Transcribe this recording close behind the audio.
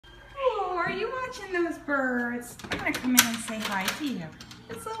are you watching those birds? I'm gonna come in and say hi to you.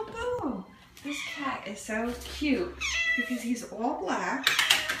 It's little Boo. This cat is so cute because he's all black.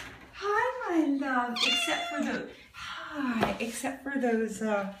 Hi, my love. Except for those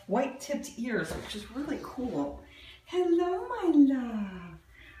white-tipped ears, which is really cool. Hello, my love.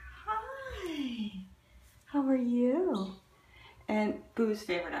 Hi. How are you? And Boo's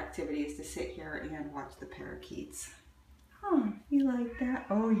favorite activity is to sit here and watch the parakeets. Huh, you like that?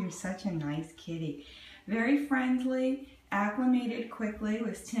 Oh, you're such a nice kitty. Very friendly, acclimated quickly,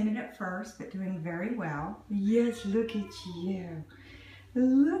 was timid at first, but doing very well. Yes, look at you.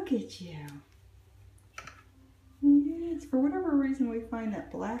 Look at you. Yes, for whatever reason we find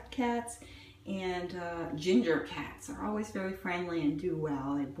that black cats and ginger cats are always very friendly and do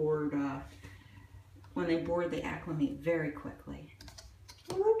well. They board, when they board, they acclimate very quickly.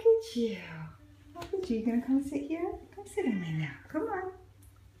 Look at you. Look at you. You gonna come sit here? Come sit on me now. Come on.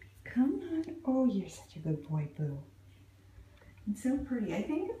 Come on. Oh, you're such a good boy, Boo. And so pretty. I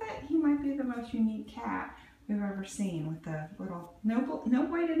think that he might be the most unique cat we've ever seen with the little, no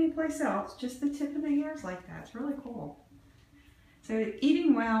white anyplace else, just the tip of the ears like that. It's really cool. So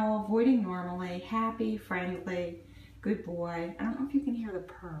eating well, avoiding normally, happy, friendly, good boy. I don't know if you can hear the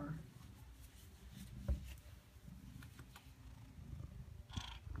purr.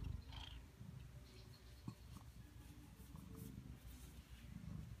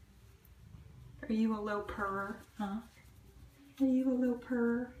 Are you a low purrer, huh? Are you a low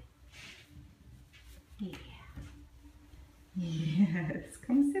purrer? Yeah. Yes.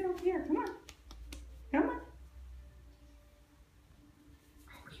 Come sit over here. Come on. Come on.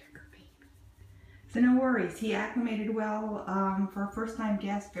 Oh, you're a good baby. So no worries. He acclimated well for a first-time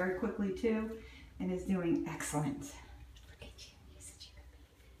guest very quickly too, and is doing excellent. Look at you. You're such a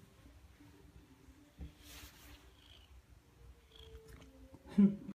good baby.